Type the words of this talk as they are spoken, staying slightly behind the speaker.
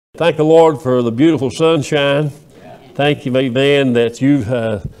Thank the Lord for the beautiful sunshine. Thank you, amen, that you've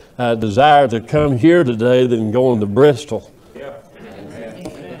desired to come here today than going to Bristol.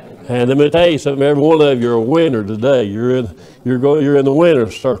 And let me tell you something, every one of you are a winner today. You're in the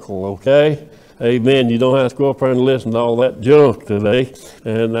winner's circle, okay? Amen. You don't have to go up there and listen to all that junk today.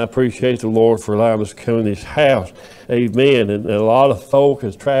 And I appreciate the Lord for allowing us to come in His house. Amen. And a lot of folk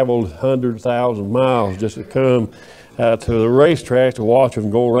has traveled 100,000 miles just to come to the racetrack to watch them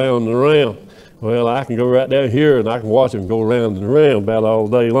go around and around. Well, I can go right down here and I can watch them go around and around about all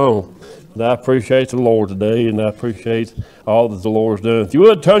day long. But I appreciate the Lord today, and I appreciate all that the Lord's done. If you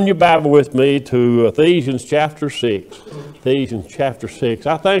would turn your Bible with me to Ephesians chapter 6. Ephesians chapter 6.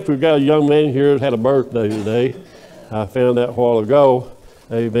 I think we've got a young man here that had a birthday today. I found out a while ago.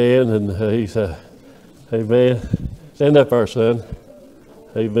 Amen. And he's, amen. Stand up there, son.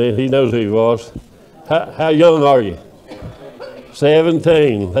 Amen. He knows who he was. How young are you?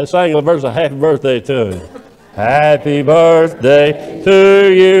 17. Let's sing a verse of happy birthday to him. Happy birthday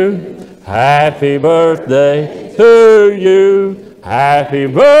to you. Happy birthday to you. Happy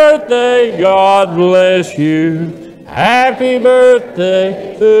birthday, God bless you. Happy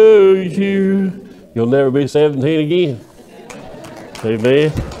birthday to you. You'll never be 17 again.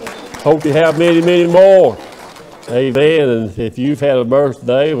 Amen. Hope you have many, many more. Amen. And if you've had a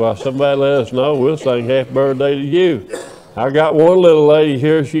birthday, well, somebody let us know. We'll sing happy birthday to you. I got one little lady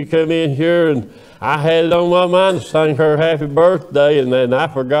here. She come in here and I had it on my mind to sing her happy birthday, and then I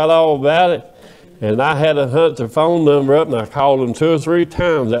forgot all about it. And I had to hunt their phone number up, and I called them 2 or 3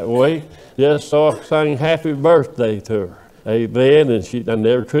 times that way, just so I sang happy birthday to her. Amen. And I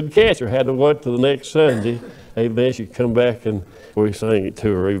never could catch her. Had to wait till the next Sunday. Amen. She'd come back and we sang it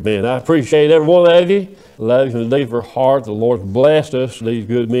to her. Amen. I appreciate every one of you. Love you from the deep of her heart. The Lord's blessed us these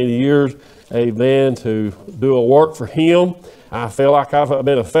good many years. Amen. To do a work for Him. I feel like I've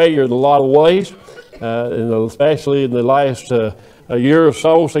been a failure in a lot of ways. Especially in the last a year or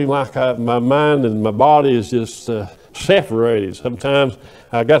so, seems like my mind and my body is just separated. Sometimes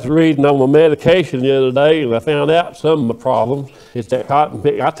I got to reading on my medication the other day, and I found out some of my problems. It's that cotton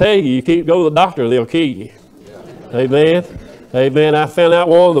pick. I tell you, you keep go to the doctor, they'll kill you. Yeah. Amen. Amen. I found out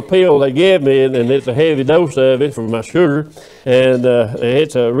one of the pills they gave me, and it's a heavy dose of it for my sugar, and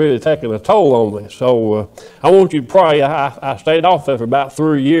it's really taking a toll on me. So I want you to pray. I stayed off of it for about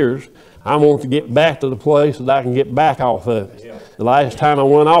 3 years. I want to get back to the place that I can get back off of it. Yeah. The last time I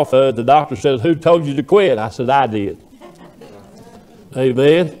went off of it, the doctor says, "Who told you to quit?" I said, "I did."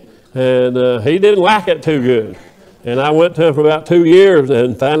 Amen. And he didn't like it too good. And I went to him for about 2 years,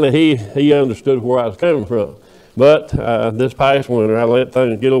 and finally he understood where I was coming from. But this past winter, I let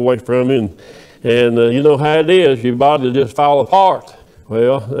things get away from me, and you know how it is. Your body will just fall apart.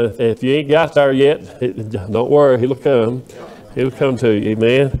 Well, if you ain't got there yet, don't worry, He'll come. He'll come to you.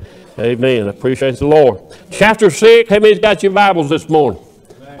 Amen. Amen. I appreciate the Lord. Chapter 6. How many's got your Bibles this morning?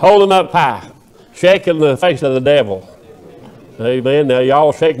 Amen. Hold them up high. Shaking the face of the devil. Amen. Now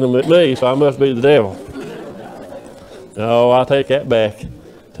y'all shaking them at me, so I must be the devil. No, I'll take that back.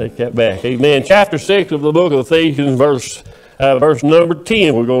 Take that back. Amen. Chapter 6 of the book of Ephesians, verse number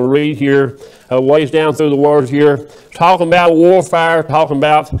 10. We're going to read here, ways down through the words here. Talking about warfare, talking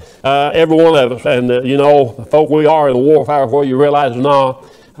about every one of us. And, you know, folk, we are in warfare, whether you realize it or not.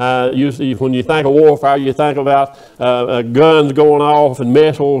 When you think of warfare, you think about guns going off and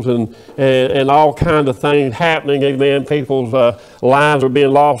missiles and all kinds of things happening. Amen. People's lives are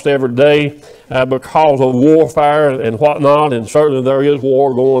being lost every day because of warfare and whatnot. And certainly there is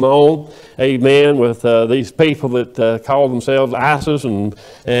war going on. Amen. With these people that call themselves ISIS and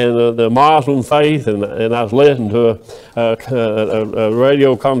the Muslim faith. And I was listening to a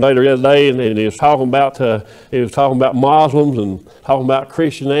radio commentator the other day, and he was talking about Muslims and talking about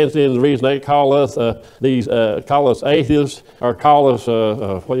Christianity, and the reason they call us call us atheists or call us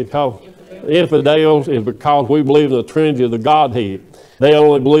what do you call infidels is because we believe in the Trinity of the Godhead. They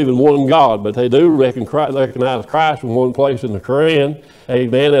only believe in one God, but they do recognize Christ in one place in the Quran,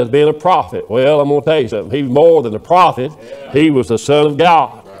 amen, as being a prophet. Well, I'm going to tell you something. He was more than a prophet. He was the Son of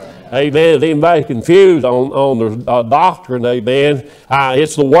God. Amen. If anybody's confused on the doctrine, amen,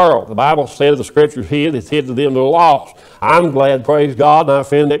 it's the world. The Bible says the Scripture's hid. It's hid to them that are lost. I'm glad, praise God, and I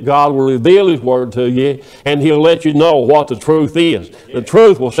feel that God will reveal His Word to you, and He'll let you know what the truth is. The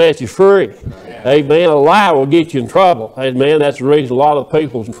truth will set you free. Amen. A lie will get you in trouble. Amen. That's the reason a lot of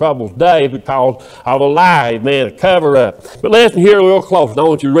people's in trouble today, because of a lie. Amen. A cover up. But listen here real close. I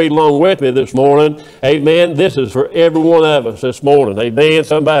want you to read along with me this morning. Amen. This is for every one of us this morning. Amen.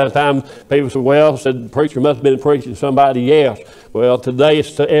 Sometimes people say, well, said the preacher must have been preaching to somebody else. Well, today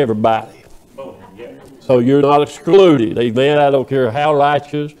it's to everybody. So you're not excluded. Amen. I don't care how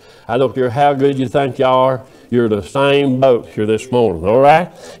righteous. I don't care how good you think you are. You're in the same boat here this morning, all right?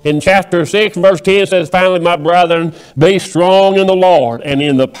 In chapter 6, verse 10 says, finally, my brethren, be strong in the Lord and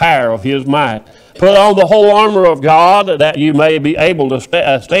in the power of his might. Put on the whole armor of God, that you may be able to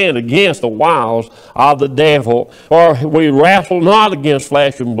stand against the wiles of the devil. For we wrestle not against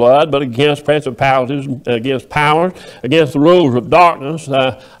flesh and blood, but against principalities, against powers, against the rulers of darkness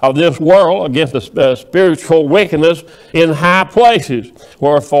of this world, against the spiritual wickedness in high places.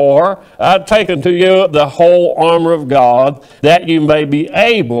 Wherefore, I've taken to you the whole armor of God, that you may be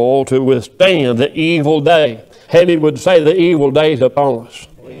able to withstand the evil day. Heavy would say the evil day is upon us.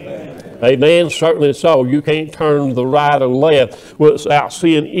 Amen. Certainly so. You can't turn to the right or left without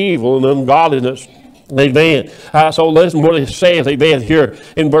seeing evil and ungodliness. Amen. So listen what it says, amen, here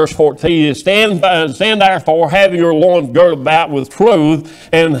in verse 14. Stand therefore, having your loins girded about with truth,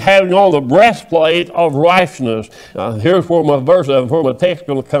 and having on the breastplate of righteousness. Here's where my text is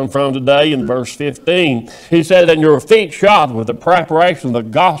going to come from today in verse 15. He says, and your feet shod with the preparation of the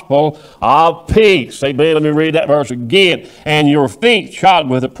gospel of peace. Amen. Let me read that verse again. And your feet shod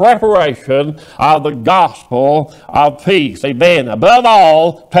with the preparation of the gospel of peace. Amen. Above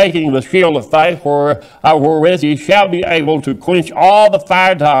all, taking the shield of faith, wherewith ye shall be able to quench all the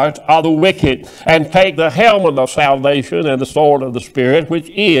fire darts of the wicked, and take the helmet of salvation and the sword of the Spirit, which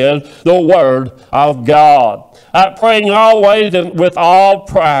is the word of God. Praying always with all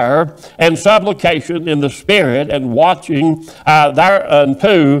prayer and supplication in the Spirit, and watching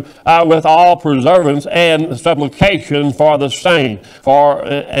thereunto with all perseverance and supplication for the saints.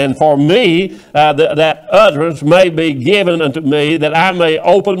 And for me, that utterance may be given unto me, that I may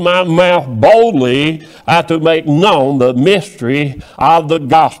open my mouth boldly to make known the mystery of the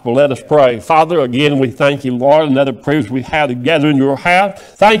gospel. Let us pray. Father, again, we thank you, Lord, another privilege we have together in your house.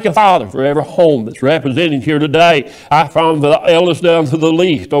 Thank you, Father, for every home that's represented here today. From the eldest down to the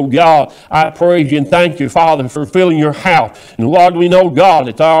least, oh God, I praise you and thank you, Father, for filling your house. And Lord, we know, God,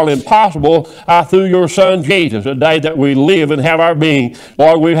 it's all impossible through your Son Jesus, the day that we live and have our being.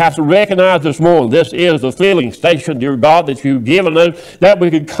 Lord, we have to recognize this morning, this is the filling station, dear God, that you've given us, that we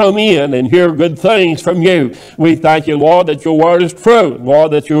could come in and hear good things from you. We thank you, Lord, that your word is true.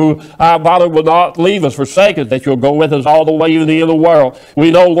 Lord, that you, Father, will not leave us, forsake us, that you'll go with us all the way to the end of the world.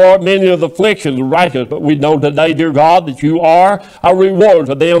 We know, Lord, many of the afflictions are righteous, but we know today, dear God, that you are a reward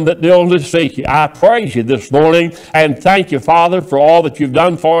to them that diligently seek you. I praise you this morning and thank you, Father, for all that you've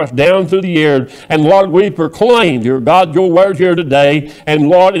done for us down through the years. And Lord, we proclaim, dear God, your word here today. And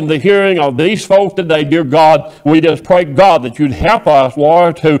Lord, in the hearing of these folks today, dear God, we just pray, God, that you'd help us,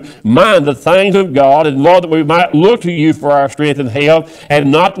 Lord, to mind the things of God. And Lord, that we might look to you for our strength and help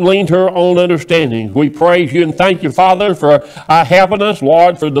and not lean to our own understanding. We praise you and thank you, Father, for helping us,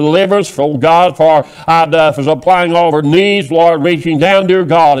 Lord, for deliverance, for God, for supplying all of our needs, Lord, reaching down, dear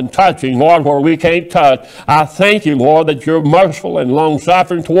God, and touching, Lord, where we can't touch. I thank you, Lord, that you're merciful and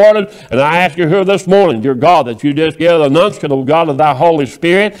long-suffering toward us. And I ask you here this morning, dear God, that you just give the announcement, oh God, of thy Holy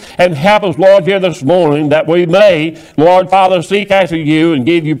Spirit, and help us, Lord, here this morning, that we may, Lord, Father, seek after you and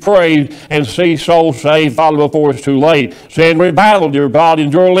give you praise and see souls saved, Father, before it's too late. Send revival, dear God,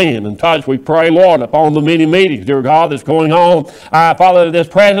 in your land and touch, we pray, Lord, upon the many meetings, dear God, that's going on. Father, at this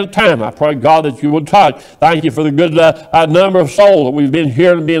present time, I pray, God, that you would touch. Thank you for the good number of souls that we've been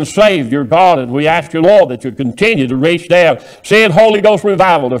here and being saved, dear God, and we ask you, Lord, that you continue to reach down. Send Holy Ghost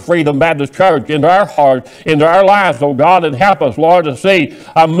revival to Freedom Baptist Church into our hearts, into our lives, oh God, and help us, Lord, to see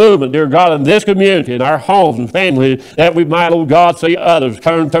a movement, dear God, in this community, in our homes and families, that we might, oh God, see others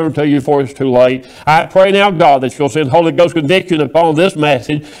turn to you before it's too late. I pray now, God, that you'll send Holy Ghost conviction upon this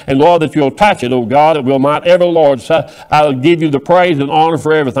message, and Lord, that you'll touch it, oh God, that we'll might ever, Lord, I'll give you the praise and honor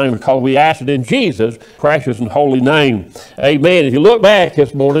for everything, because we ask it in Jesus' precious and holy name. Amen. If you look back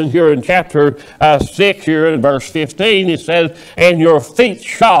this morning here in chapter 6 here in verse 15, it says, and your feet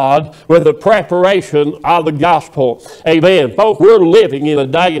shod with the preparation of the gospel. Amen. Folks, we're living in a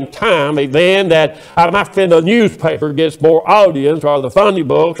day and time, amen, that my friend, the newspaper gets more audience, or the funny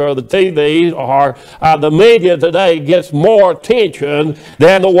books, or the TVs, or the media today gets more attention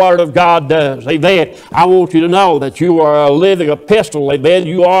than the Word of God does. Amen. I want you to know that you are a living epistle. Amen.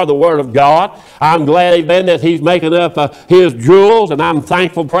 You are the Word of God. I'm glad, amen, that he's making up his jewels, and I'm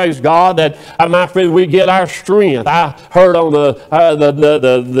thankful, praise God, that my friend, we get our strength. I heard on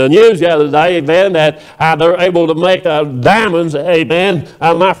the news the other day, amen, that they're able to make diamonds, amen,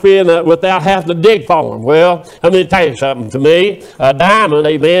 my friend, without having to dig for them. Well, let me tell you something. To me, a diamond,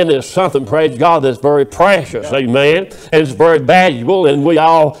 amen, is something, praise praise God, that's very precious, amen. And it's very valuable, and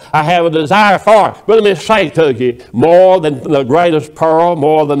I have a desire for it. But let me say to you, more than the greatest pearl,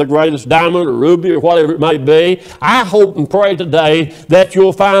 more than the greatest diamond or ruby or whatever it may be, I hope and pray today that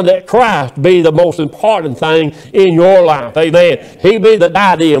you'll find that Christ be the most important thing in your life, amen. He be the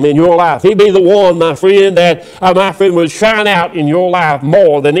diadem in your life. He be the one, my friend, that would shine out in your life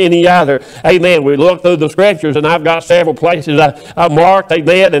more than any other, amen. We look through the scriptures, and I've got several places I marked,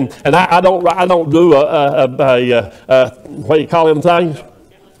 amen, and I don't do what do you call them things?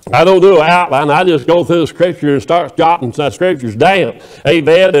 I don't do an outline. I just go through the scripture and start jotting the scriptures down.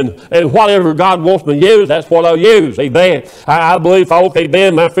 Amen. And whatever God wants me to use, that's what I'll use. Amen. I believe, folks,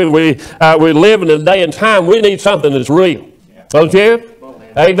 amen, my friend, we live in a day and time. We need something that's real. Don't you?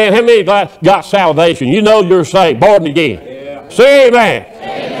 Amen. How many got salvation? You know you're saved, born again. Yeah. Say amen.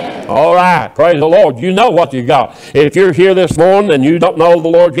 Amen. All right, praise the Lord. You know what you got. If you're here this morning and you don't know the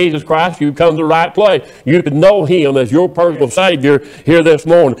Lord Jesus Christ, you've come to the right place. You can know Him as your personal Savior here this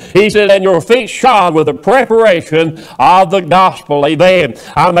morning. He said, and your feet shod with the preparation of the gospel. Amen.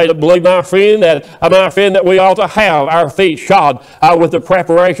 I made a believe, my friend, that we ought to have our feet shod with the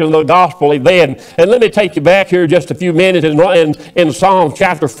preparation of the gospel. Amen. And let me take you back here just a few minutes in Psalm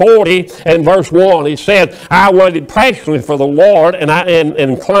chapter 40 and verse 1. He said, I waited patiently for the Lord, and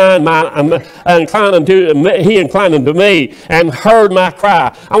He inclined unto me and heard my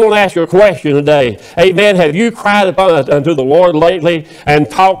cry. I want to ask you a question today. Amen. Have you cried unto the Lord lately and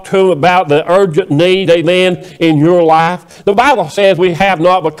talked to Him about the urgent need, amen, in your life? The Bible says we have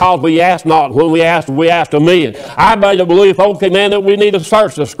not because we ask not. When we ask amiss. I made a belief, okay, man, that we need to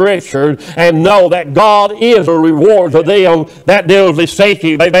search the Scripture and know that God is a reward to them that diligently seek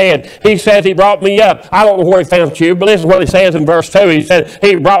Him. Amen. He says He brought me up. I don't know where He found you, but this is what He says in verse 2. He said,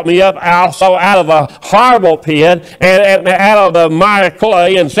 He brought me up also out of a horrible pit and out of the miry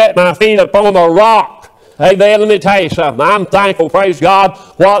clay and set my feet upon the rock. Amen. Let me tell you something. I'm thankful, praise God,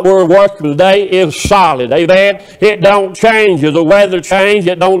 what we're working today is solid. Amen. It don't change as the weather change.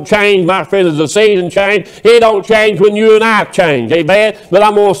 It don't change, my friend, as the season change. It don't change when you and I change. Amen. But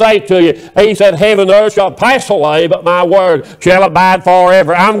I'm going to say to you, He said, heaven and earth shall pass away, but my word shall abide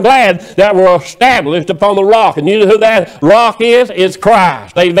forever. I'm glad that we're established upon the rock. And you know who that rock is? It's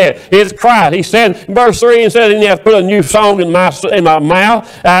Christ. Amen. It's Christ. He said, in verse 3, He said, and He hath put a new song in my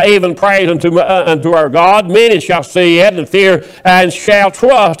mouth, even praise unto our God. Many shall see it and fear and shall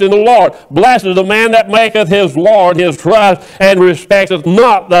trust in the Lord. Blessed is the man that maketh his Lord his trust and respecteth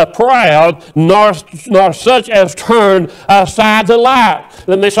not the proud, nor such as turn aside to lie.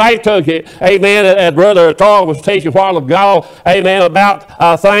 Let me say to you, amen, as Brother Tarl was teaching a while ago, amen,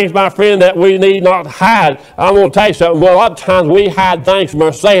 about things, my friend, that we need not hide. I'm going to tell you something. Well, a lot of times we hide things from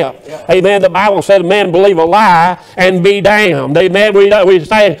ourselves. Yeah. Amen. The Bible said, man believe a lie and be damned. Amen. We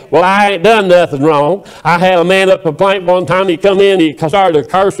say, well, I ain't done nothing wrong. I had a man up complaint one time. He come in, he started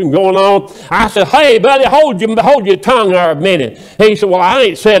cursing going on. I said, hey, buddy, hold your tongue there a minute. He said, well, I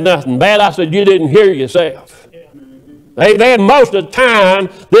ain't said nothing bad. I said, you didn't hear yourself. Amen. Most of the time,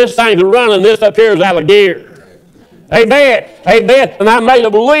 this thing's running, this up here is out of gear. Amen. Amen. And I made a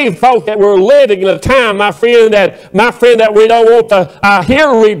believe, folks, that we're living in a time, my friend, that we don't want to hear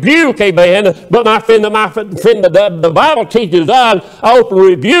rebuke, amen. But my friend, the Bible teaches us open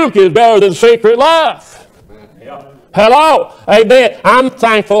rebuke is better than secret love. Hello, amen. I'm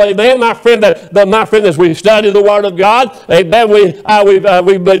thankful, amen, my friend, as we study the Word of God, amen,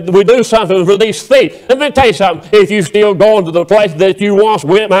 we do something for these feet. Let me tell you something. If you're still going to the place that you once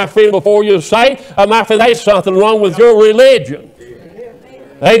went, my friend, before you're saved, my friend, there's something wrong with your religion.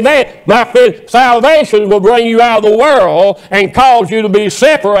 Amen. My friend, salvation will bring you out of the world and cause you to be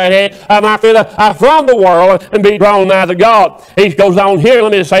separated, my friend, from the world and be drawn nigh to God. He goes on here,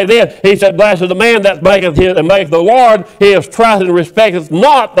 let me say this. He said, blessed is the man that maketh the Lord his trust and respecteth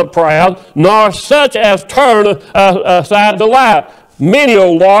not the proud, nor such as turn aside to lie. Many,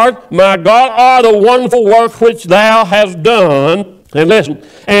 O Lord, my God, are the wonderful works which thou hast done. And listen,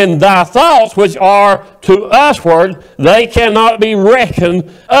 and thy thoughts which are to usward, they cannot be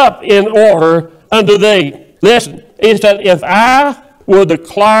reckoned up in order unto thee. Listen, he said, if I will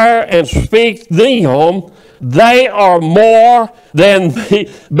declare and speak them, they are more than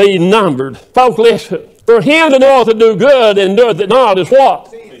be numbered. Folks, listen, for him to know to do good and do it not is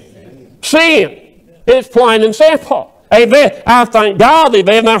what? Sin. It's plain and simple. Amen. I thank God,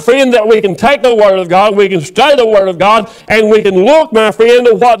 amen, my friend, that we can take the Word of God, we can study the Word of God, and we can look, my friend,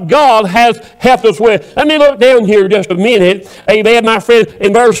 at what God has helped us with. Let me look down here just a minute. Amen, my friend.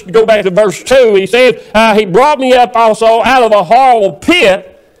 Go back to verse 2. He said, He brought me up also out of a horrible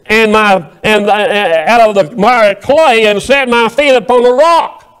pit and out of the miry clay and set my feet upon a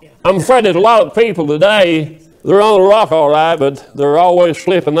rock. I'm afraid there's a lot of people today, they're on the rock all right, but they're always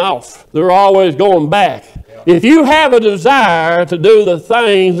slipping off. They're always going back. If you have a desire to do the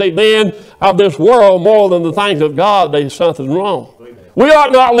things, amen, of this world more than the things of God, there's something wrong. We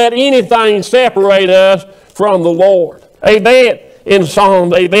ought not let anything separate us from the Lord. Amen. In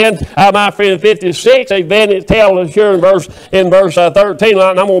Psalm, amen, my friend 56, amen, it tells us here in verse 13, and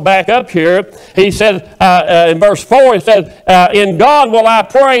I'm going to back up here. He said, in verse 4, it says, in God will I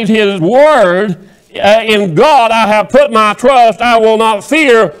praise his word. In God I have put my trust. I will not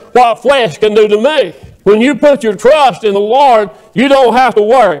fear what flesh can do to me. When you put your trust in the Lord, you don't have to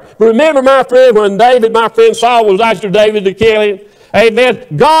worry. Remember, my friend, when David, my friend Saul, was after David to kill him? Amen.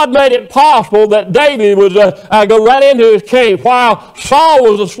 God made it possible that David would go right into his cave while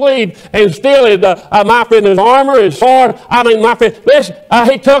Saul was asleep and still his, my friend, his armor, his sword. I mean, my friend, listen,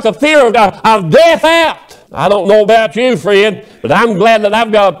 he took a fear of death out. I don't know about you, friend, but I'm glad that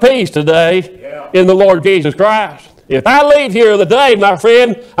I've got a peace today in the Lord Jesus Christ. If I leave here today, my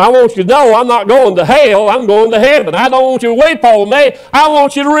friend, I want you to know I'm not going to hell, I'm going to heaven. I don't want you to weep over me. I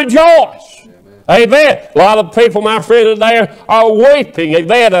want you to rejoice. Amen. A lot of people, my friends, there are weeping.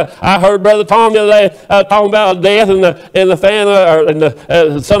 Amen. I heard Brother Tom the other day talking about death in the family, or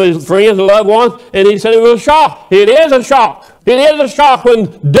in some of his friends and loved ones, and he said it was a shock. It is a shock. It is a shock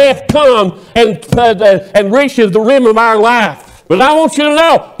when death comes and reaches the rim of our life. But I want you to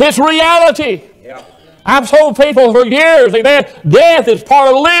know, it's reality. Yeah. I've told people for years, amen, death is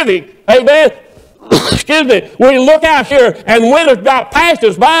part of living. Amen. Excuse me, we look out here and winter's got passed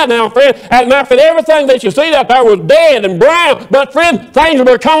us by now, friend, and my friend, everything that you see out there was dead and brown, but friend, things are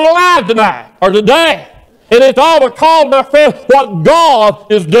becoming alive tonight, or today. And it's all because, my friend, what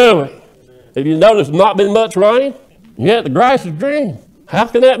God is doing. Have you noticed there's not been much rain? Yet the grass is green. How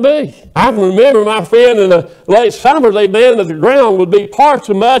can that be? I can remember, my friend, in the late summers, amen, that the ground would be parched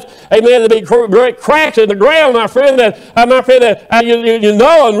so much, amen, there'd be great cracks in the ground, my friend, that you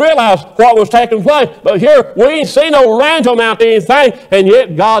know and realize what was taking place. But here, we ain't seen no rain come out to anything, and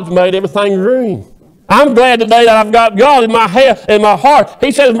yet God's made everything green. I'm glad today that I've got God in my head, in my heart.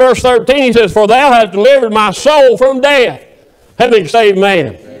 He says in verse 13, he says, for thou hast delivered my soul from death. Let me say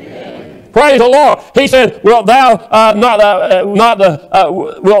amen. Praise the Lord. He said, wilt thou not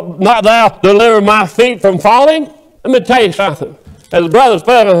thou deliver my feet from falling? Let me tell you something. As the brother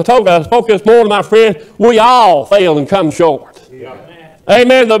spoke this morning, my friend, we all fail and come short. Yeah.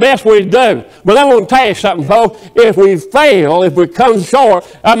 Amen. The best we do. But I'm going to tell you something, folks. If we fail, if we come short,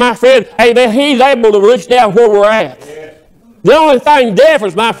 my friend, amen, he's able to reach down where we're at. Yeah. The only thing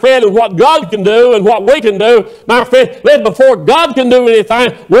difference, my friend, is what God can do and what we can do. My friend, before God can do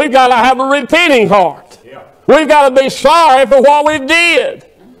anything, we've got to have a repenting heart. Yeah. We've got to be sorry for what we did.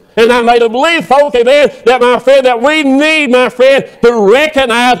 And I made to believe, folks, amen, that, my friend, that we need, my friend, to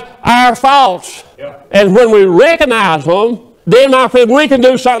recognize our faults. Yeah. And when we recognize them, then, my friend, we can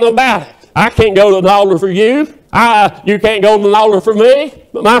do something about it. I can't go to an altar for you. You can't go to an altar for me.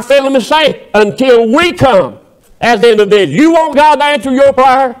 But, my friend, let me say, until we come as individuals, you want God to answer your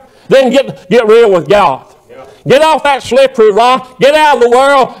prayer? Then get real with God. Yeah. Get off that slippery rock, get out of the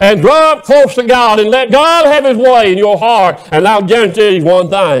world, and draw up close to God, and let God have his way in your heart. And I'll guarantee you one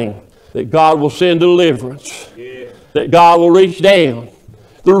thing, that God will send deliverance. Yeah. That God will reach down.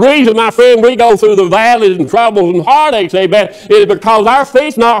 The reason, my friend, we go through the valleys and troubles and heartaches, amen, is because our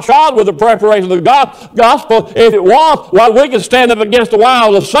feet's not shod with the preparation of the gospel. If it was, well, we could stand up against the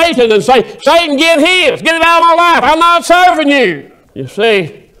wiles of Satan and say, Satan, get his. Get it out of my life. I'm not serving you. You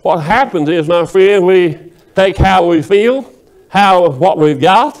see, what happens is, my friend, we take how we feel, what we've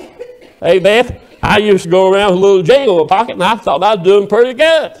got. Amen. I used to go around with a little jingle in my pocket, and I thought I was doing pretty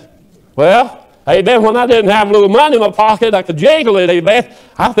good. Well, amen, when I didn't have a little money in my pocket, I could jingle it, amen,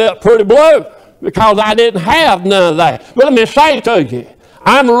 I felt pretty blue because I didn't have none of that. But let me say to you,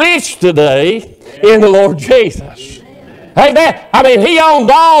 I'm rich today in the Lord Jesus. Amen. I mean, he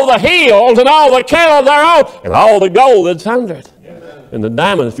owns all the hills and all the cattle thereof and all the gold that's under it. And the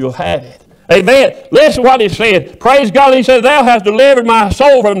diamonds, you'll have it. Amen. Listen what he said. Praise God. He said, thou hast delivered my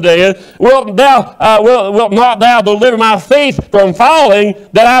soul from death. Wilt not thou deliver my feet from falling,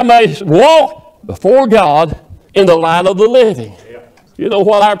 that I may walk before God in the light of the living? Yeah. You know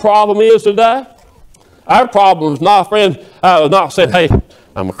what our problem is today? Our problem is not, friend, not saying, hey,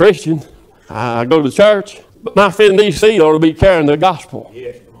 I'm a Christian. I go to church. But my friend, these feet ought to be carrying the gospel.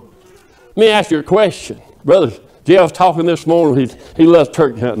 Yeah. Let me ask you a question. Brother Jeff's talking this morning. He loves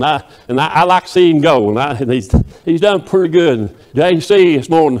turkey hunting, and I like to see him go, and he's done pretty good. JC this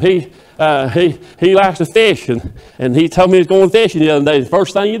morning, he likes to fish, and he told me he's going fishing the other day. The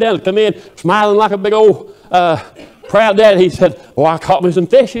first thing he done is come in smiling like a big old Proud daddy, he said, well, I caught me some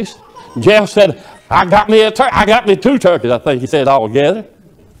fishes. Jeff said, I got me 2 turkeys, I think he said altogether.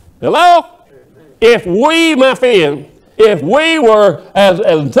 Hello? If we, my friend, if we were as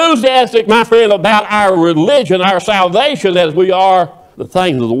enthusiastic, my friend, about our religion, our salvation, as we are the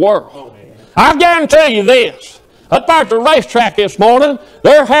things of the world, I guarantee you this. Up there at the racetrack this morning,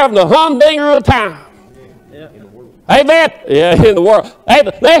 they're having a humdinger of a time. Amen? Yeah, in the world. Hey,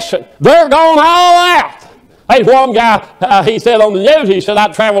 listen, they're going all out. Hey, one guy, he said on the news, he said,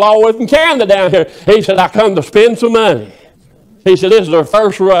 I traveled all the way from Canada down here. He said, I come to spend some money. He said, this is their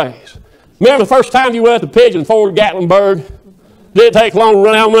first race. Remember the first time you went to Pigeon Forge, Gatlinburg? Didn't take long to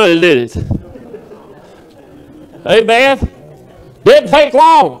run out of money, did it? Amen? Didn't take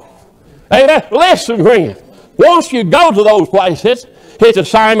long. Amen? Listen, friend. Once you go to those places, it's the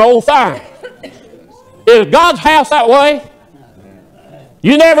same old thing. Is God's house that way?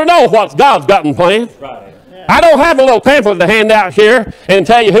 You never know what God's got in plan. I don't have a little pamphlet to hand out here and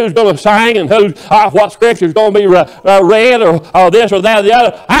tell you who's going to sing and what scripture is going to be read or this or that or the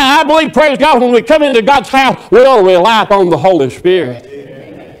other. I believe, praise God, when we come into God's house, we ought to rely upon the Holy Spirit.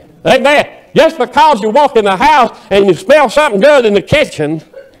 Amen. Just because you walk in the house and you smell something good in the kitchen,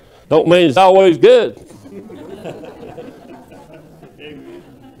 don't mean it's always good.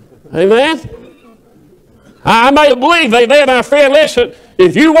 Amen. I may believe, amen, my friend, listen,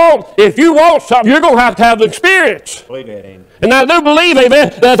 if you want something, you're going to have the experience. And I do believe,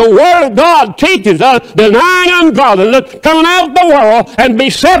 amen, that the Word of God teaches us denying ungodliness, coming out of the world and be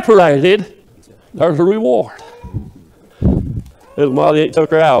separated. There's a reward. Little Molly ain't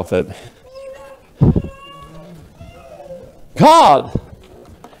took her outfit. God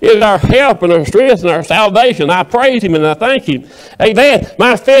is our help and our strength and our salvation. I praise Him and I thank Him. Amen.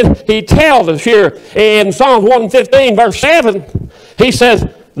 My friend, He tells us here in Psalms 115, verse 7, He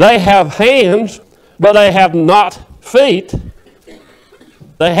says, they have hands, but they have not feet.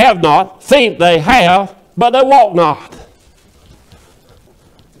 They have not. Feet they have, but they walk not.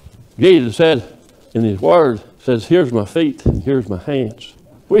 Jesus said in His Word, says, here's my feet, here's my hands.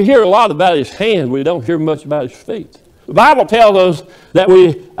 We hear a lot about His hands. We don't hear much about His feet. The Bible tells us that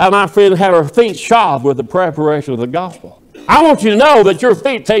we, my friend, have our feet shod with the preparation of the gospel. I want you to know that your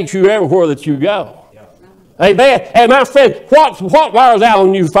feet takes you everywhere that you go. Amen. And my friend, what wears out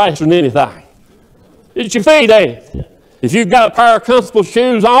on you faster than anything? It's your feet, ain't it? If you've got a pair of comfortable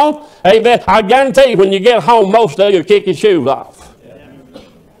shoes on, amen, I guarantee you when you get home, most of you will kick your shoes off.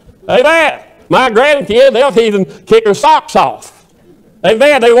 Amen. My grandkids, they'll even kick their socks off.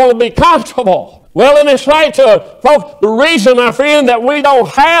 Amen. They want to be comfortable. Well, let me say to us, folks, the reason, my friend, that we don't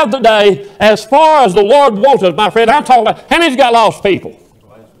have today, as far as the Lord wants us, my friend, I'm talking about, how many's got lost people?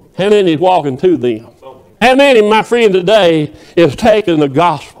 How many's walking to them? How many, my friend, today is taking the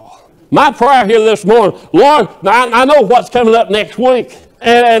gospel? My prayer here this morning, Lord, I know what's coming up next week,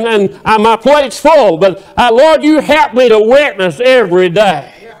 and my plate's full, but Lord, you help me to witness every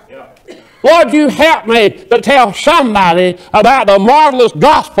day. Lord, you help me to tell somebody about the marvelous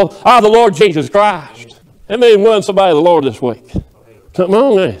gospel of the Lord Jesus Christ. How many won somebody the Lord this week? Something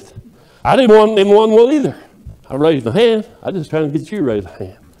wrong with it. I didn't want one either. I raised my hand. I just trying to get you to raise a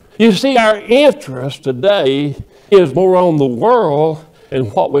hand. You see, our interest today is more on the world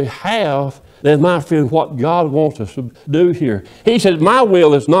and what we have than, my friend, what God wants us to do here. He said, my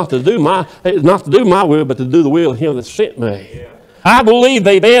will is not to do my will, but to do the will of Him that sent me. Yeah. I believe,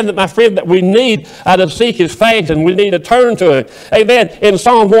 amen, that my friend, that we need to seek His face and we need to turn to Him. Amen. In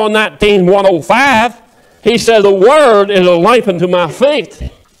Psalm 119, 105, He said, the Word is a lamp unto my feet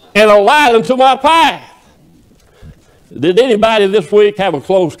and a light unto my path. Did anybody this week have a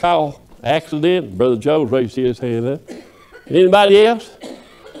close call accident? Brother Joe raised his hand up. Anybody else?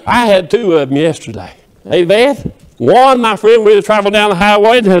 I had 2 of them yesterday. Amen. One, my friend, we were traveling down the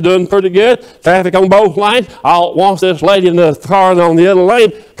highway and they're doing pretty good. Traffic on both lanes. All at once, this lady in the car on the other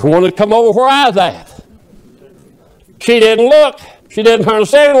lane wanted to come over where I was at. She didn't look. She didn't turn the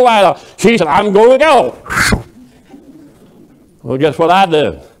signal light off. She said, I'm going to go. Well, guess what I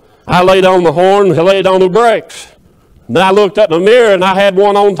did? I laid on the horn and laid on the brakes. Then I looked up in the mirror and I had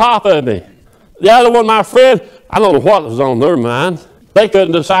one on top of me. The other one, my friend, I don't know what was on their mind. They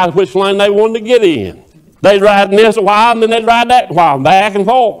couldn't decide which lane they wanted to get in. They'd ride this a while, and then they'd ride that a while, back and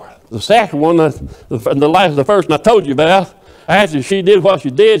forth. The second one, the first one I told you about, after she did what she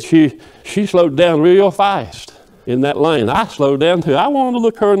did, she slowed down real fast in that lane. I slowed down too. I wanted to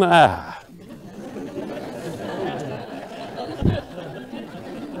look her in the eye.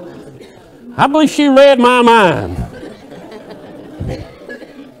 I believe she read my mind.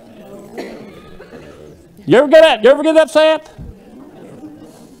 You ever get upset?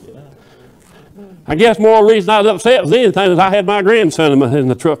 I guess more reason I was upset was anything is I had my grandson in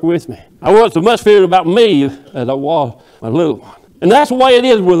the truck with me. I wasn't so much feared about me as I was my little one. And that's the way it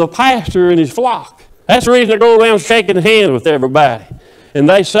is with a pastor and his flock. That's the reason they go around shaking hands with everybody. And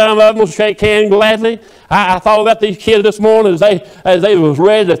some of them will shake hands gladly. I thought about these kids this morning as they was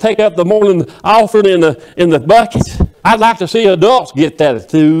ready to take up the morning offering in the buckets. I'd like to see adults get that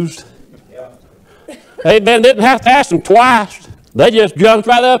enthused. Amen. Didn't have to ask them twice. They just jumped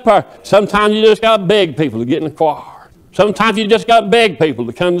right up there. Sometimes you just got to beg people to get in the choir. Sometimes you just got to beg people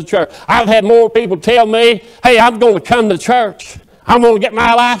to come to church. I've had more people tell me, hey, I'm going to come to church. I'm going to get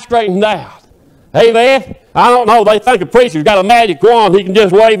my life straightened out. Amen. I don't know. They think a preacher's got a magic wand. He can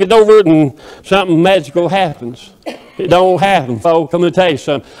just wave it over it and something magical happens. It don't happen, folks. I'm going to tell you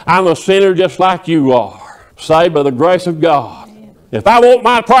something. I'm a sinner just like you are, saved by the grace of God. If I want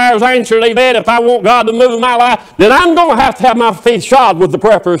my prayers answered, amen, if I want God to move in my life, then I'm going to have my feet shod with the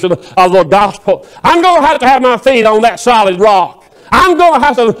preparation of the gospel. I'm going to have my feet on that solid rock. I'm going to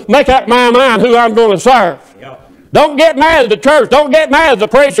have to make up my mind who I'm going to serve. Don't get mad at the church. Don't get mad at the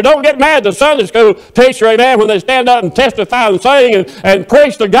preacher. Don't get mad at the Sunday school teacher, amen, when they stand up and testify and sing and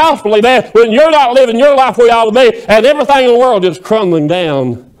preach the gospel, amen, when you're not living your life where you ought to be and everything in the world is crumbling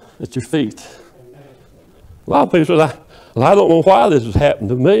down at your feet. A lot of people say, well, I don't know why this has happened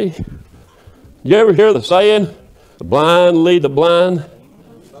to me. You ever hear the saying, the blind lead the blind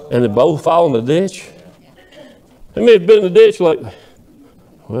and they both fall in the ditch? How many have been in the ditch lately?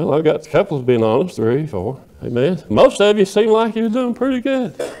 Well, I've got a couple of being honest, 3, 4. Amen. Most of you seem like you're doing pretty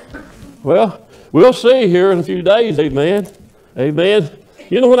good. Well, we'll see here in a few days, amen. Amen.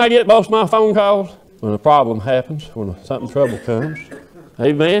 You know when I get most of my phone calls? When a problem happens, when something trouble comes.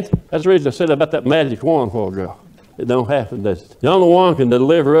 Amen. That's the reason I said about that magic wand a while ago. It don't happen. The only one can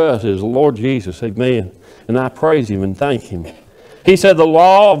deliver us is the Lord Jesus. Amen. And I praise him and thank him. He said, the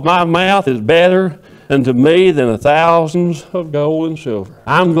law of my mouth is better unto me than 1,000 of gold and silver.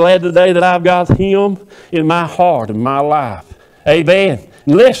 I'm glad today that I've got him in my heart and my life. Amen.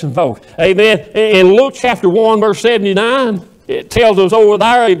 Listen, folks. Amen. In Luke chapter 1, verse 79, it tells us over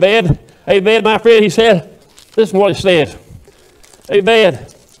there, amen. Amen, my friend, he said, listen what it says. Amen.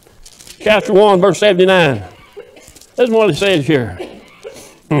 Chapter 1, verse 79. Listen what it says here.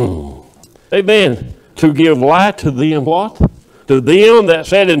 Amen. To give light to them what? To them that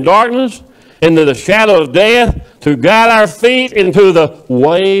sat in darkness, into the shadow of death, to guide our feet into the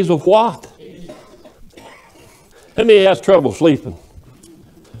ways of what? How many has trouble sleeping?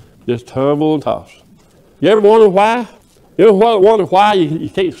 Just tumble and toss. You ever wonder why? You ever wonder why you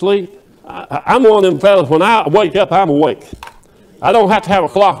can't sleep? I'm one of them fellas, when I wake up, I'm awake. I don't have to have a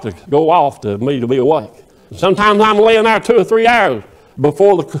clock to go off to me to be awake. Sometimes I'm laying there 2 or 3 hours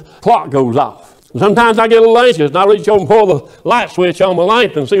before the clock goes off. Sometimes I get a little anxious and I reach over and pull the light switch on my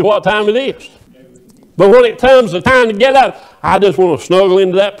lamp and see what time it is. But when it comes the time to get up, I just want to snuggle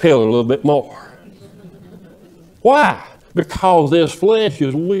into that pillow a little bit more. Why? Because this flesh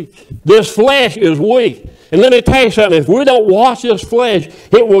is weak. This flesh is weak. And let me tell you something, if we don't watch this flesh,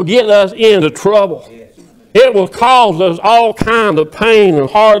 it will get us into trouble. It will cause us all kinds of pain and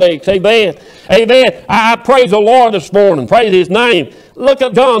heartaches. Amen. Amen. I praise the Lord this morning. Praise his name. Look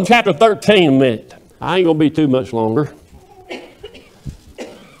at John chapter 13 a minute. I ain't going to be too much longer.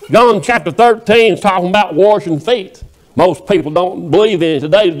 John chapter 13 is talking about washing feet. Most people don't believe in it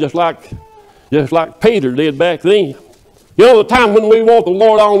today, just like Peter did back then. You know, the time when we want the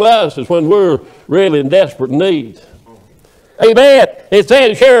Lord on us is when we're really in desperate need. Amen. It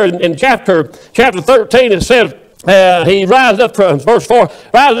says here in chapter 13, it says, he rises up from, verse 4,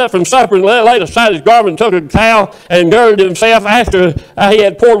 rises up from supper and laid aside his garment and took a towel and girded himself after he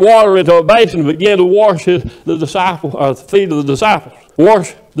had poured water into a basin and began to wash the feet of the disciples.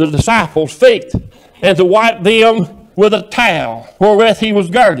 Wash the disciples' feet and to wipe them with a towel wherewith he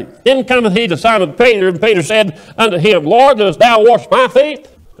was girded. Then cometh he to Simon Peter, and Peter said unto him, Lord, dost thou wash my feet?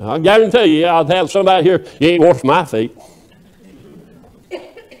 I guarantee you, I'll have somebody here, you ain't washed my feet.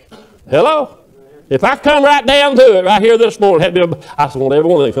 Hello? If I come right down to it right here this morning, I want every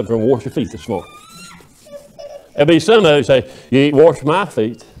one of them to come and wash your feet this morning. There'll be some of you say, you ain't washed my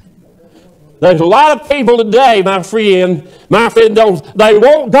feet. There's a lot of people today, my friend, they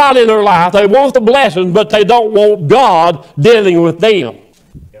want God in their life, they want the blessings, but they don't want God dealing with them.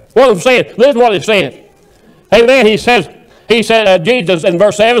 What I'm saying, listen to what he's saying. Amen. He said, Jesus, in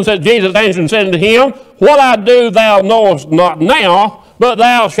verse 7, said, Jesus answered and said unto him, what I do thou knowest not now, but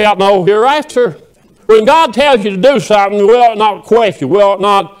thou shalt know hereafter. When God tells you to do something, we ought not question, we ought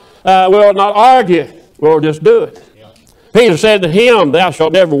not argue, we'll just do it. Peter said to him, thou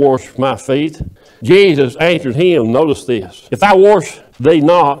shalt never wash my feet. Jesus answered him, notice this, if I wash thee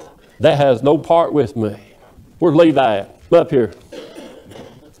not, That has no part with me. Where's Levi at? Come up here.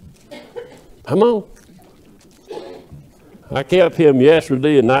 Come on. I kept him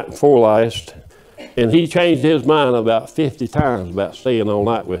yesterday and night before last, and he changed his mind about 50 times about staying all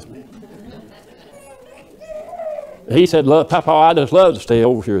night with me. He said, "Look, Papa, I just love to stay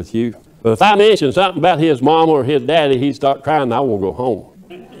over here with you. But if I mention something about his mama or his daddy, he'd start crying and I won't go home."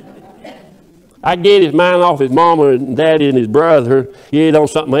 I get his mind off his mama and daddy and his brother, get on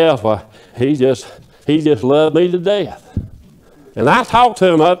something else. Well, he just loved me to death. And I talked to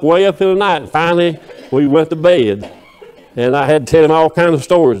him way up in the night, and finally we went to bed. And I had to tell him all kinds of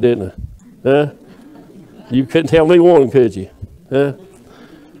stories, didn't I? Huh? You couldn't tell me one, could you? Huh?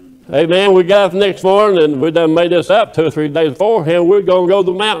 Hey, man, we got up the next morning, and we done made this up 2 or 3 days before, and we're going to go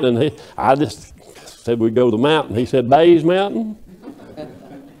to the mountain. And I just said we'd go to the mountain. He said, "Bays Mountain?"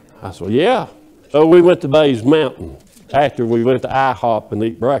 I said, "Yeah." So we went to Bays Mountain after we went to IHOP and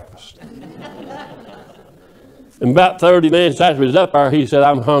eat breakfast. And about 30 minutes after we was up there, he said,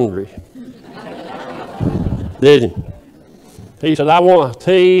 "I'm hungry." Didn't he? He said, "I want a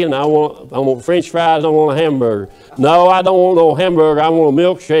tea, and I want French fries, I want a hamburger." "No, I don't want no hamburger. I want a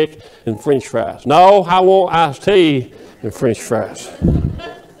milkshake and French fries." "No, I want iced tea and French fries."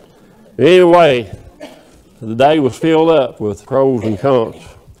 Anyway, the day was filled up with pros and cons.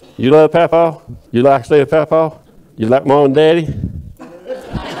 You love Papa? You like to stay with Papa? You like Mom and Daddy?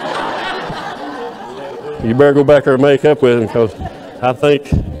 You better go back there and make up with him, because I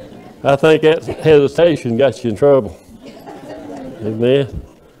think that hesitation got you in trouble. Amen.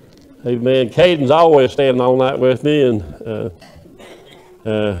 Amen. Caden's always staying all night with me, and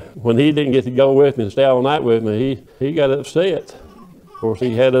when he didn't get to go with me and stay all night with me, he got upset. Of course,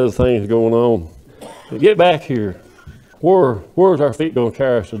 he had other things going on. But get back here. Where's our feet going to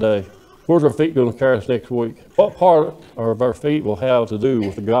carry us today? Where's our feet going to carry us next week? What part of our feet will have to do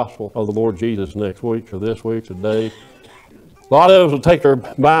with the gospel of the Lord Jesus next week or this week, today? A lot of us will take our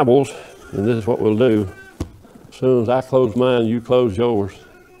Bibles, and this is what we'll do. As soon as I close mine, you close yours,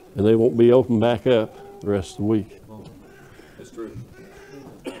 and they won't be open back up the rest of the week. That's true.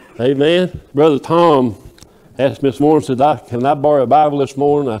 Amen. Brother Tom asked me this morning, said, "Can I borrow a Bible this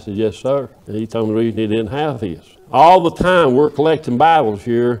morning?" I said, "Yes, sir." And he told me the reason he didn't have his. All the time we're collecting Bibles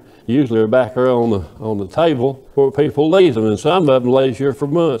here. Usually they're back there on the table where people leave them, and some of them lays here for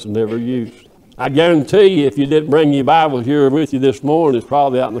months and never used. I guarantee you, if you didn't bring your Bible here with you this morning, it's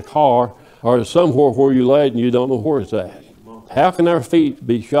probably out in the car or it's somewhere where you laid and you don't know where it's at. How can our feet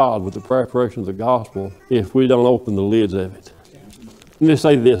be shod with the preparation of the gospel if we don't open the lids of it? Let me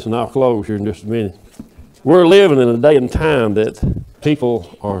say this, and I'll close here in just a minute. We're living in a day and time that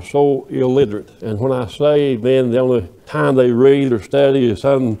people are so illiterate. And when I say, man, the only time they read or study is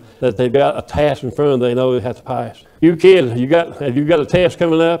something that they've got a task in front of them they know they have to pass. You kids, have you got a test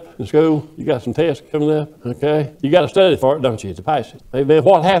coming up in school? You got some tests coming up, okay? You got to study for it, don't you, to pass it? Amen.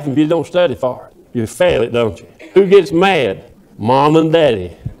 What happens if you don't study for it? You fail it, don't you? Who gets mad? Mom and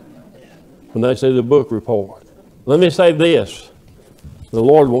Daddy, when they say the book report. Let me say this. The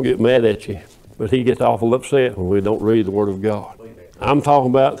Lord won't get mad at you, but he gets awful upset when we don't read the Word of God. I'm talking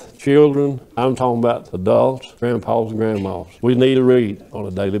about children. I'm talking about adults, grandpas and grandmas. We need to read on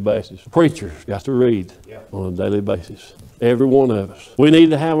a daily basis. Preachers got to read on a daily basis. Every one of us. We need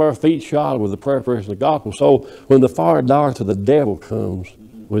to have our feet shod with the preparation of the gospel, so when the fire darts of the devil comes,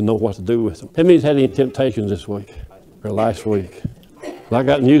 we know what to do with them. How many's had any temptations this week or last week? Well, I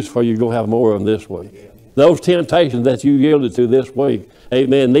got news for you. You're going to have more of them this week. Those temptations that you yielded to this week,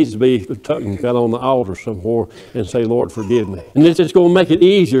 amen, needs to be tucked and got on the altar somewhere and say, "Lord, forgive me." And it's just going to make it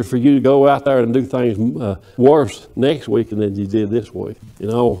easier for you to go out there and do things worse next week than you did this week. You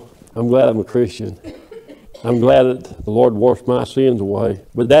know, I'm glad I'm a Christian. I'm glad that the Lord washed my sins away.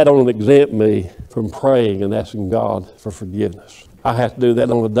 But that don't exempt me from praying and asking God for forgiveness. I have to do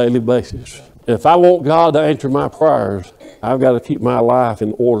that on a daily basis. If I want God to answer my prayers, I've got to keep my life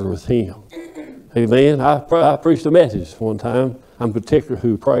in order with Him. Amen. I preached a message one time. I'm particular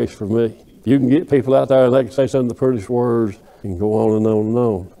who prays for me. You can get people out there and they can say some of the prettiest words and go on and on and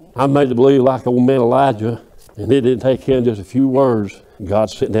on. I'm made to believe like old man Elijah, and it didn't take him just a few words. God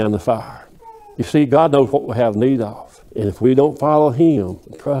sent down the fire. You see, God knows what we have need of. And if we don't follow Him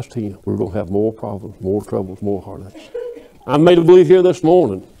and trust Him, we're going to have more problems, more troubles, more heartaches. I'm made to believe here this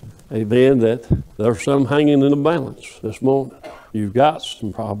morning, amen, that there's some hanging in the balance this morning. You've got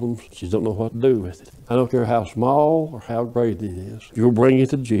some problems, but you don't know what to do with it. I don't care how small or how great it is. You'll bring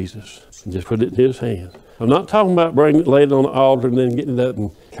it to Jesus and just put it in His hand. I'm not talking about bringing it, laying it on the altar and then getting it up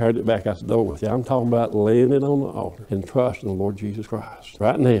and carrying it back out the door with you. I'm talking about laying it on the altar and trusting the Lord Jesus Christ.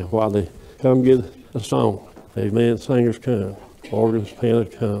 Right now, while they come get a song, amen, singers come. Organ's pen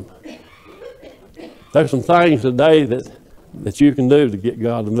to come. There's some things today that you can do to get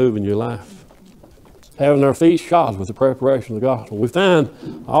God to move in your life. Having our feet shod with the preparation of the gospel. We find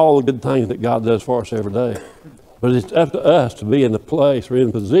all the good things that God does for us every day. But it's up to us to be in the place or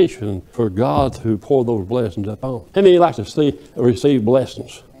in position for God to pour those blessings upon. How many like to receive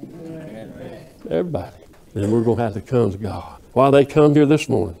blessings? Everybody. And we're going to have to come to God. Why they come here this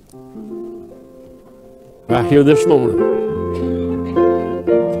morning? Right here this morning.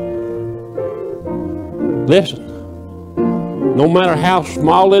 Listen, no matter how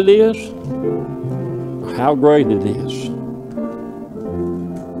small it is, or how great it is,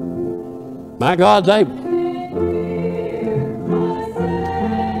 my God's able.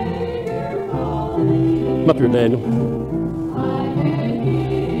 Come up here, Daniel.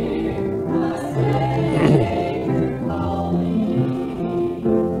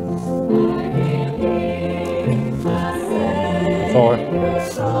 Sorry.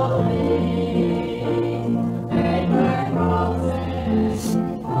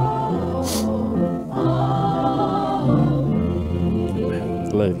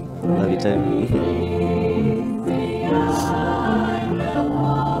 Love you. Love you too.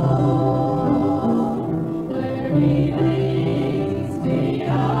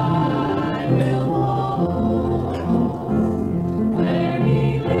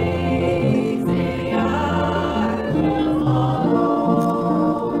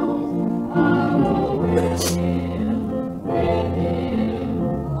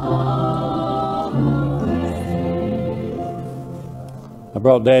 I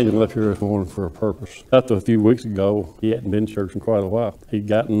brought Daniel up here this morning for a purpose. Up to a few weeks ago, he hadn't been to church in quite a while. He'd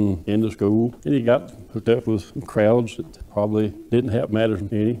gotten into school, and he got hooked up with some crowds that probably didn't help matters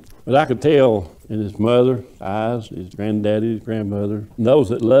any. But I could tell in his mother's eyes, his granddaddy, his grandmother, and those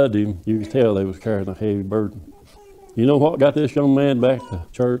that loved him, you could tell they was carrying a heavy burden. You know what got this young man back to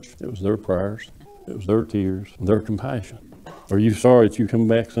church? It was their prayers. It was their tears, their compassion. Are you sorry that you come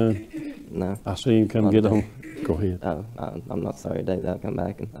back, son? No. I see him come get on. Go ahead. Oh, I'm not sorry that I've come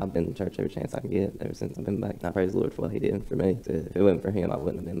back, and I've been to church every chance I can get ever since I've been back. And I praise the Lord for what he did for me. If it wasn't for him, I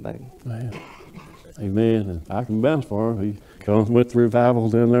wouldn't have been back. Man. Amen. And I can bounce for him. He comes with the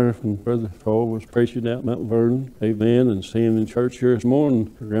revival down there when Brother Troy was preaching out Mount Vernon. Amen. And seeing him in church here this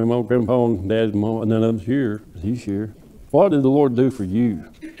morning. Grandma, Grandpa, and Dad, and Mom, none of them's here. But he's here. What did the Lord do for you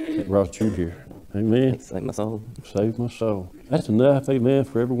that brought you here? Amen. Saved my soul. Saved my soul. That's enough, amen,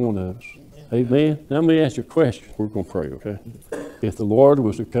 for every one of us. Amen. Now let me ask you a question. We're going to pray, okay? If the Lord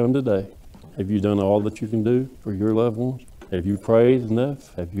was to come today, have you done all that you can do for your loved ones? Have you prayed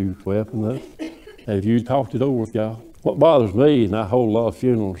enough? Have you wept enough? Have you talked it over with God? What bothers me, and I hold a lot of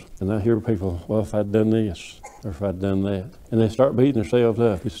funerals, and I hear people, well, if I'd done this, or if I'd done that, and they start beating themselves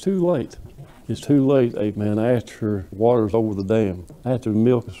up. It's too late. It's too late, amen, after water's over the dam, after the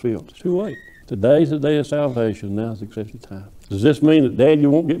milk is filled. It's too late. Today's the day of salvation. Now's the accepted time. Does this mean that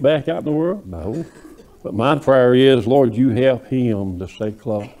Daniel won't get back out in the world? No. But my prayer is, Lord, you help him to stay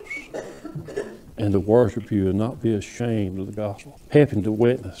close and to worship you and not be ashamed of the gospel. Help him to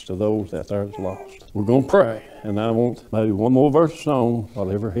witness to those that are lost. We're going to pray, and I want maybe one more verse of song while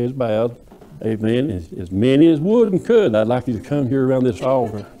every head's bowed. Amen. As many as would and could, I'd like you to come here around this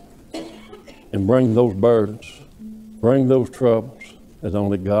altar and bring those burdens, bring those troubles that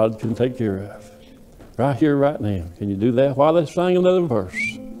only God can take care of. Right here, right now. Can you do that while they sing another verse?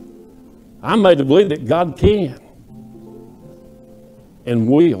 I'm made to believe that God can and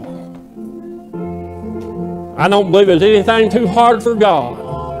will. I don't believe there's anything too hard for God.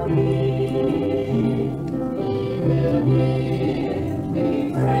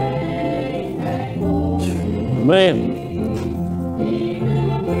 Man.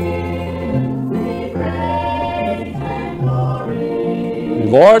 The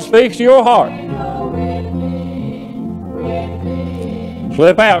Lord speaks to your heart.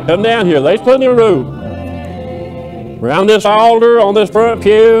 Slip out, come down here. There's plenty of room. Around this altar, on this front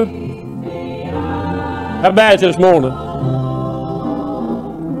pew. How about this morning?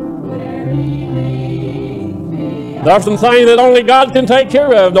 There's some things that only God can take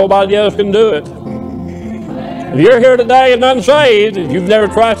care of. Nobody else can do it. If you're here today and unsaved, if you've never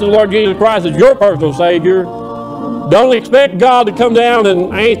trusted the Lord Jesus Christ as your personal Savior, don't expect God to come down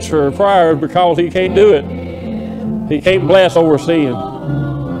and answer prayers because He can't do it. He can't bless over sin.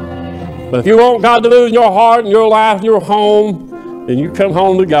 But if you want God to move in your heart and your life and your home, then you come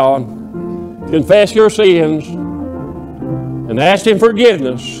home to God, confess your sins, and ask Him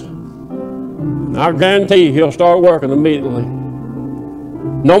forgiveness. And I guarantee you He'll start working immediately.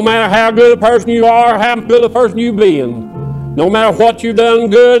 No matter how good a person you are, how good a person you've been, no matter what you've done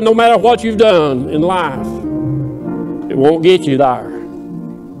good, no matter what you've done in life, It won't get you there.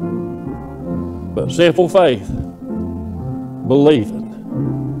 But simple faith,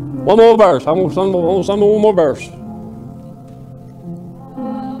 believing. One more verse. I want one more verse.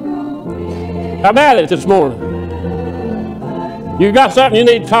 How about it this morning? You got something you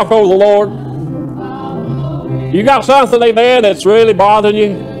need to talk over the Lord? You got something, amen, that's really bothering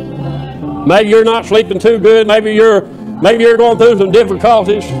you? Maybe you're not sleeping too good. Maybe you're going through some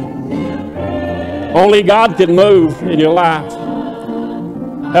difficulties. Only God can move in your life.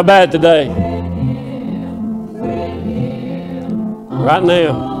 How about it today? Right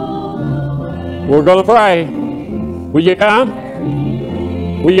now. We're going to pray. Will you come?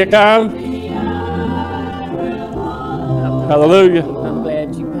 Will you come? Hallelujah. I'm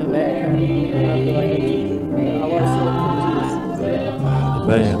glad you come back. I'm glad I was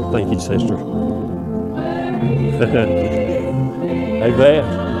Man, thank you, sister.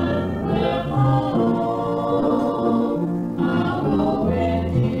 Amen.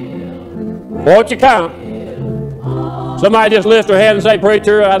 Won't you come? Somebody just lift their hand and say,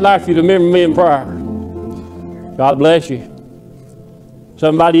 preacher, I'd like you to remember me in prayer. God bless you.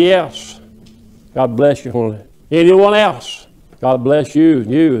 Somebody else. God bless you, honey. Anyone else? God bless you,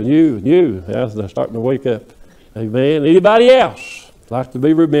 and you, and you, and you. As they're starting to wake up. Amen. Anybody else like to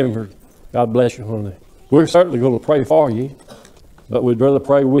be remembered? God bless you, honey. We're certainly going to pray for you, but we'd rather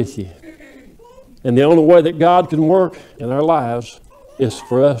pray with you. And the only way that God can work in our lives is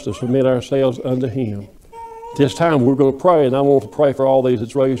for us to submit ourselves unto Him. This time we're going to pray, and I want to pray for all these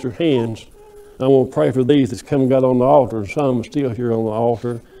that's raised their hands. I want to pray for these that's come and got on the altar, and some are still here on the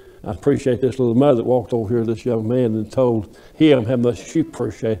altar. I appreciate this little mother that walked over here, this young man, and told him how much she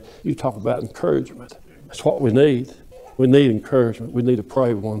appreciated. You talk about encouragement. That's what we need. We need encouragement. We need to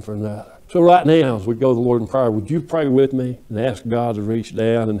pray one for another. So right now, as we go to the Lord in prayer, would you pray with me and ask God to reach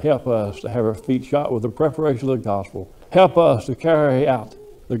down and help us to have our feet shod with the preparation of the gospel. Help us to carry out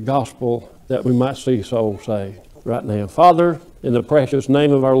the gospel that we might see souls saved right now. Father, in the precious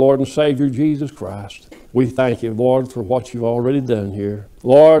name of our Lord and Savior, Jesus Christ, we thank you, Lord, for what you've already done here.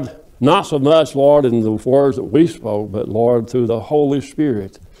 Lord, not so much, Lord, in the words that we spoke, but, Lord, through the Holy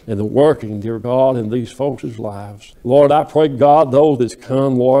Spirit and the working, dear God, in these folks' lives. Lord, I pray, God, those that's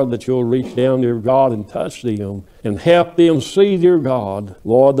come, Lord, that you'll reach down, dear God, and touch them and help them see, dear God,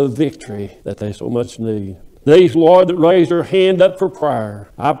 Lord, the victory that they so much need. These, Lord, that raised their hand up for prayer,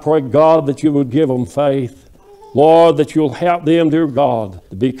 I pray, God, that you would give them faith. Lord, that you'll help them, dear God,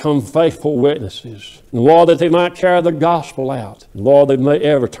 to become faithful witnesses. And Lord, that they might carry the gospel out. And Lord, they may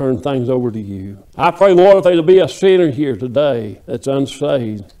ever turn things over to you. I pray, Lord, if there'll be a sinner here today that's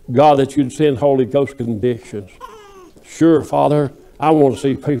unsaved, God, that you'd send Holy Ghost convictions. Sure, Father, I want to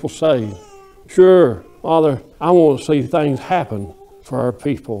see people saved. Sure, Father, I want to see things happen for our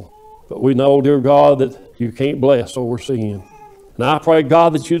people. But we know, dear God, that you can't bless over sin. And I pray,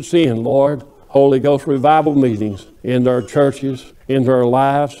 God, that you'd send, Lord, Holy Ghost revival meetings into our churches, into our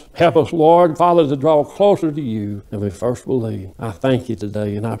lives. Help us, Lord, Father, to draw closer to you than we first believed. I thank you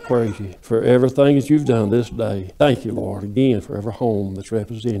today, and I praise you for everything that you've done this day. Thank you, Lord, again for every home that's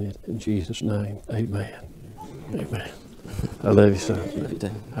represented. In Jesus' name, amen. Amen. I love you, son.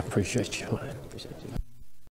 I appreciate you.